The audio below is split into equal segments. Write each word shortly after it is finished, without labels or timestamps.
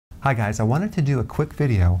Hi guys, I wanted to do a quick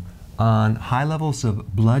video on high levels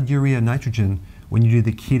of blood urea nitrogen when you do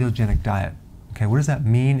the ketogenic diet. Okay, what does that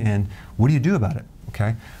mean and what do you do about it?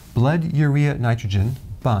 Okay, blood urea nitrogen,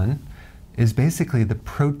 BUN, is basically the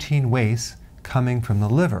protein waste coming from the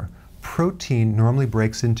liver. Protein normally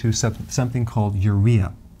breaks into something called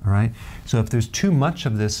urea. All right. So if there's too much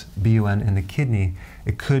of this BUN in the kidney,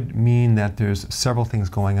 it could mean that there's several things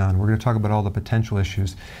going on. We're going to talk about all the potential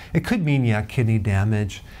issues. It could mean, yeah, kidney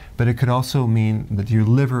damage, but it could also mean that your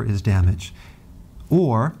liver is damaged,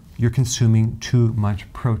 or you're consuming too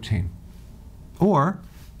much protein, or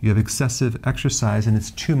you have excessive exercise and it's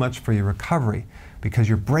too much for your recovery because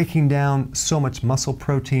you're breaking down so much muscle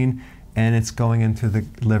protein and it's going into the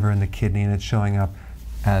liver and the kidney and it's showing up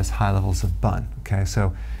as high levels of BUN. Okay,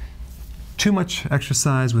 so too much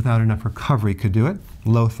exercise without enough recovery could do it,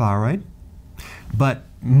 low thyroid. But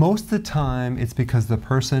most of the time it's because the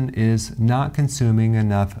person is not consuming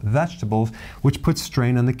enough vegetables, which puts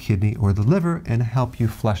strain on the kidney or the liver and help you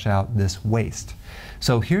flush out this waste.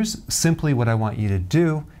 So here's simply what I want you to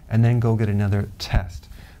do, and then go get another test.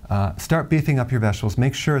 Start beefing up your vegetables.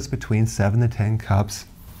 Make sure it's between 7 to 10 cups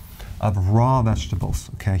of raw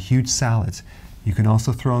vegetables, okay, huge salads. You can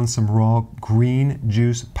also throw in some raw green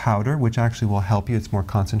juice powder, which actually will help you. It's more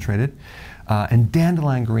concentrated. And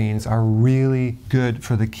dandelion greens are really good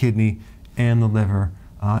for the kidney and the liver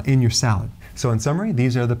in your salad. So in summary,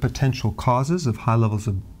 these are the potential causes of high levels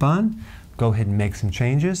of BUN. Go ahead and make some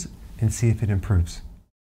changes and see if it improves.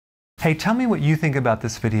 Hey, tell me what you think about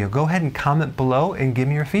this video. Go ahead and comment below and give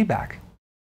me your feedback.